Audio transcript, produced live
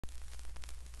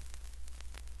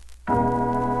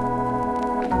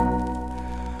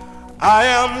I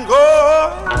am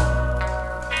going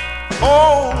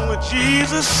on with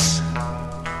Jesus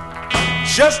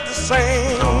just the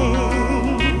same,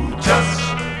 just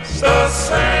the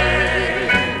same.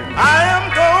 I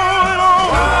am going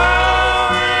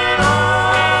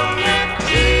on with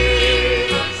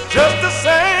Jesus just the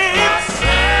same.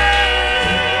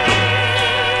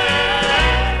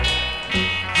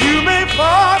 You may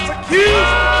persecute,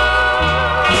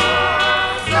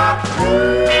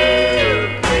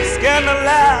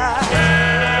 scandalize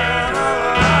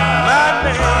my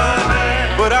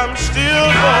name, but I'm still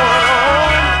going on.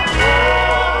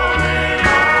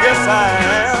 Yes, I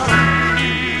am.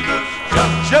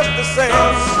 Just the same.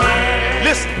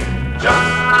 Listen.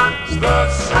 Just the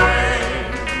same.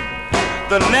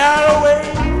 The narrow way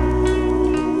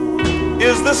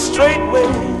is the straight way,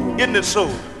 isn't it so?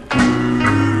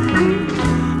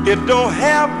 It don't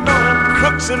have no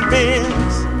crooks and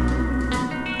bends.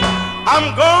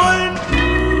 I'm going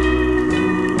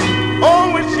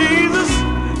on with Jesus.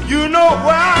 You know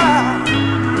why?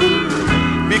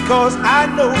 Because I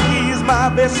know he's my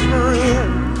best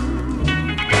friend.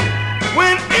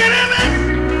 When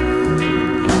enemies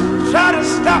try to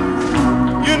stop,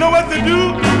 you know what to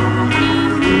do?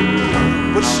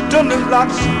 Put stumbling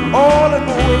blocks all in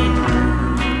the way.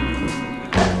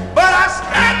 But I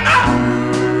stand up,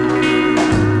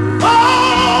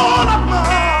 all of my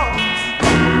arms,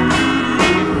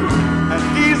 and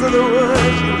these are the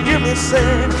words you hear me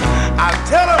say. I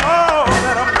tell them all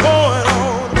that I'm going on.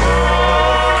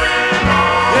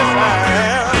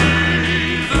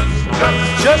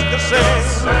 Just the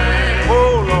same, oh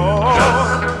Lord.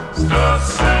 Just the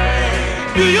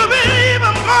same. Do you believe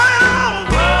I'm going on?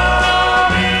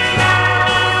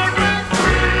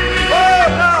 Oh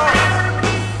Lord.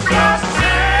 Just the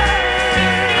same.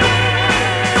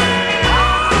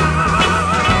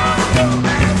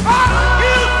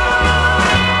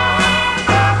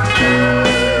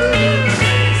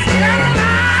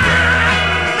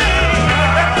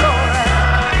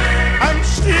 I'm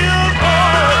still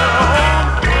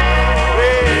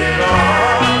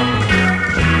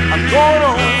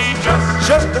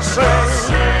just the same.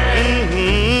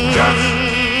 Mm-hmm. Just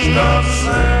the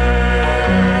same.